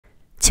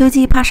秋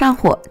季怕上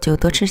火，就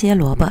多吃些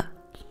萝卜。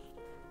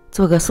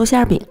做个素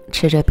馅饼，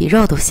吃着比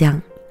肉都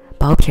香。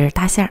薄皮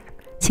大馅儿，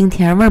清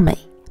甜味美，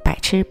百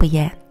吃不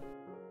厌。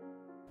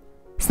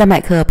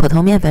300克普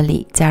通面粉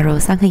里加入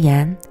3克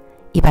盐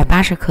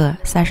，180克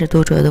30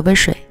度左右的温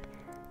水，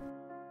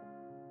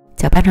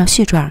搅拌成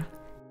絮状。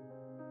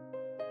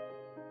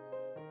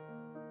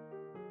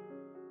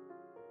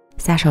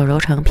下手揉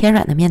成偏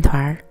软的面团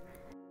儿。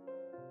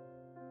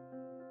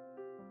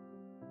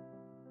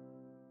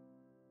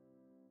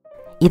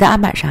移到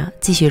案板上，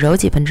继续揉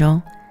几分钟，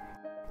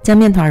将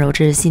面团揉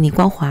至细腻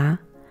光滑，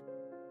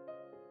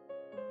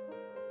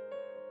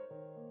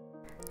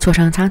搓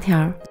成长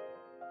条，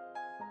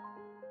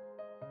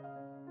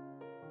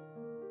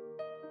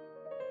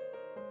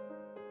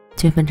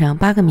均分成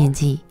8个面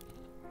剂，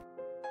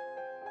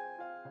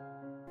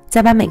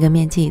再把每个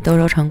面剂都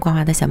揉成光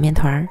滑的小面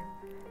团儿。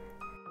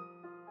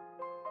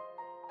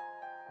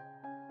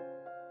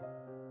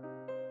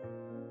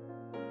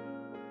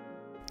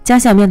将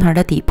小面团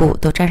的底部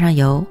都沾上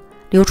油，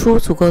留出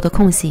足够的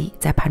空隙，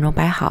在盘中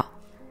摆好。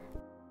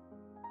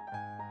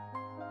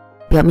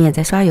表面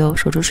再刷油，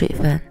收住水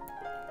分。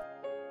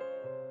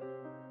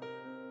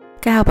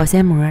盖好保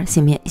鲜膜，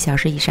醒面1小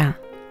时以上。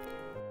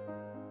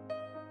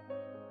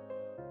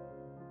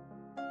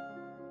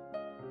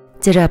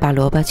接着把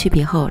萝卜去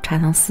皮后插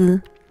成丝，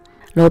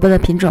萝卜的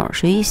品种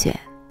随意选，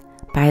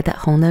白的、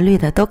红的、绿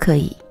的都可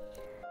以。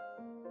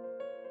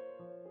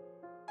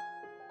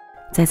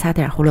再擦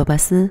点胡萝卜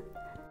丝。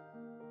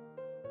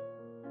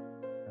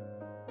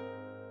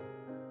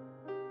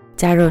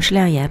加入适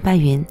量盐拌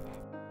匀，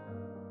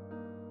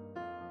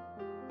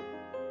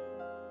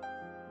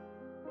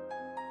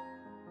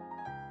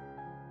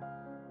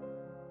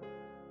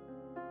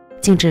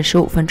静置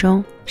15分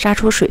钟，杀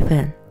出水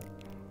分，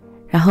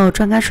然后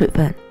转干水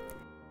分，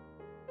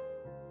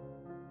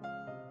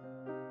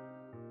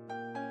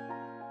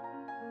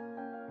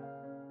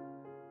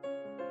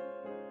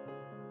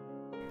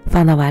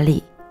放到碗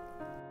里，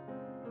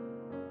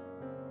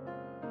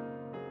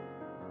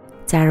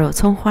加入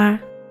葱花、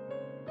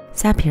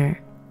虾皮儿，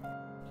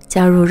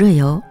加入热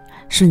油，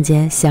瞬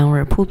间香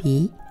味扑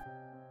鼻。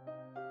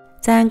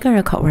再按个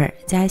人口味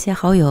加一些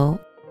蚝油、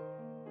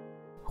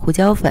胡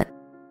椒粉、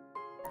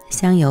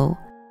香油，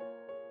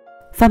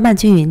翻拌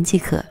均匀即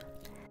可。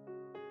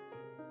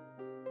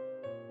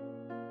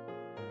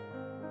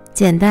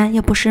简单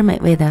又不失美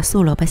味的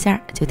素萝卜馅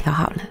儿就调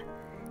好了，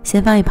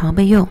先放一旁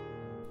备用。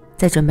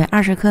再准备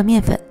20克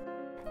面粉，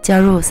加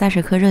入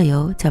30克热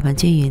油，搅拌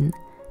均匀，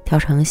调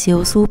成西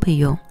油酥备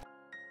用。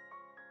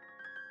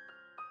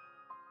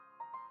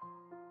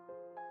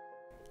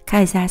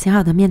看一下醒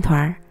好的面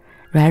团，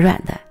软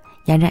软的，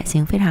延展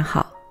性非常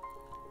好。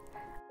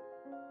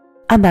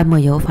案板抹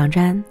油防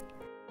粘，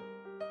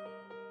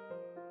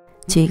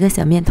取一个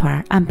小面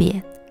团按扁，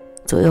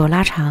左右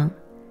拉长，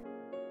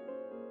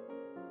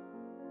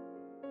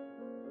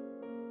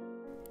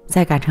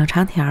再擀成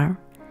长条。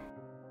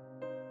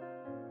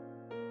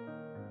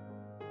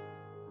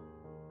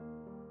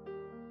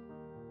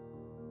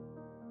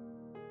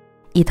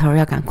一头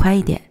要擀快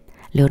一点，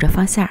留着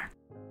放馅儿。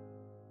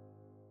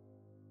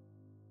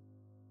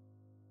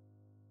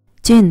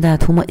均匀的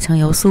涂抹一层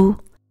油酥，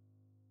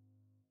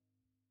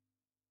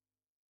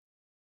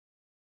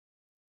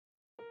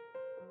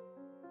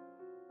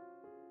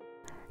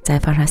再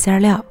放上馅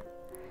料，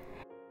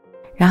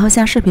然后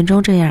像视频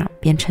中这样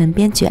边抻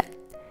边卷，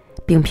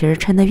饼皮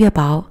抻得越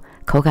薄，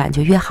口感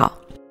就越好。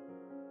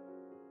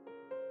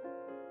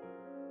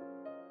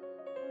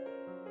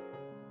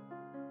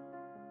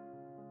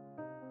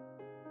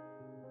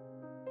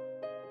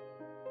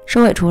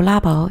收尾处拉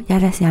薄压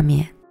在下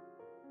面，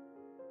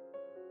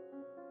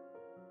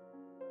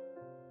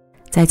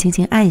再轻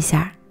轻按一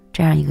下，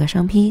这样一个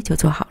生坯就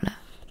做好了。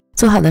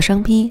做好的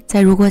生坯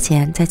在入锅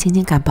前再轻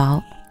轻擀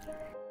薄。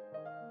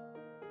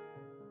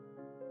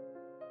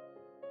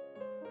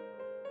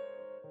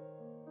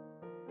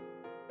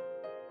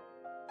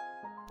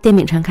电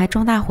饼铛开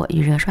中大火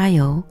预热刷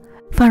油，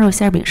放入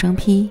馅饼生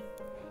坯，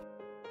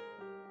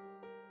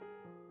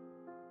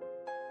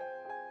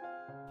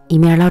一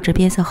面捞至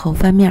变色后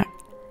翻面，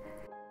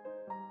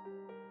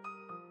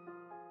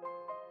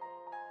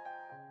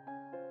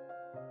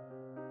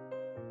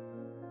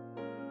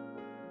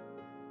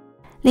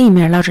另一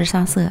面捞至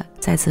上色，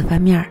再次翻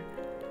面，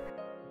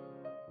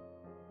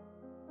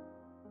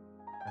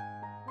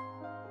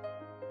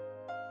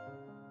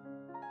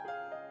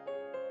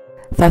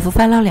反复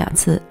翻捞2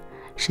次，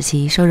使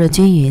其受热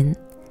均匀，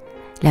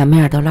两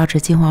面都捞至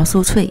金黄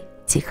酥脆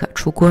即可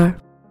出锅。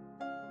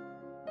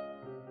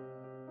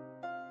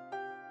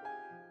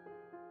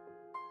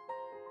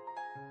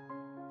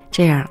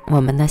这样我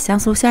们的香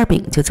酥馅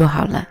饼就做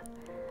好了，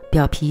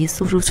表皮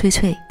酥酥脆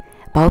脆，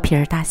薄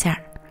皮大馅儿，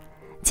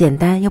简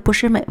单又不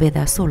失美味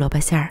的素萝卜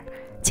馅儿，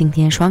清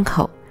甜爽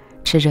口，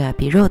吃着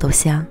比肉都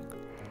香。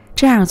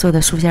这样做的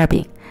素馅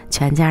饼，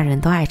全家人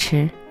都爱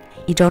吃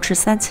，1周吃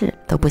3次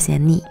都不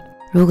嫌腻。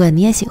如果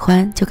你也喜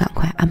欢，就赶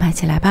快安排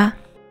起来吧。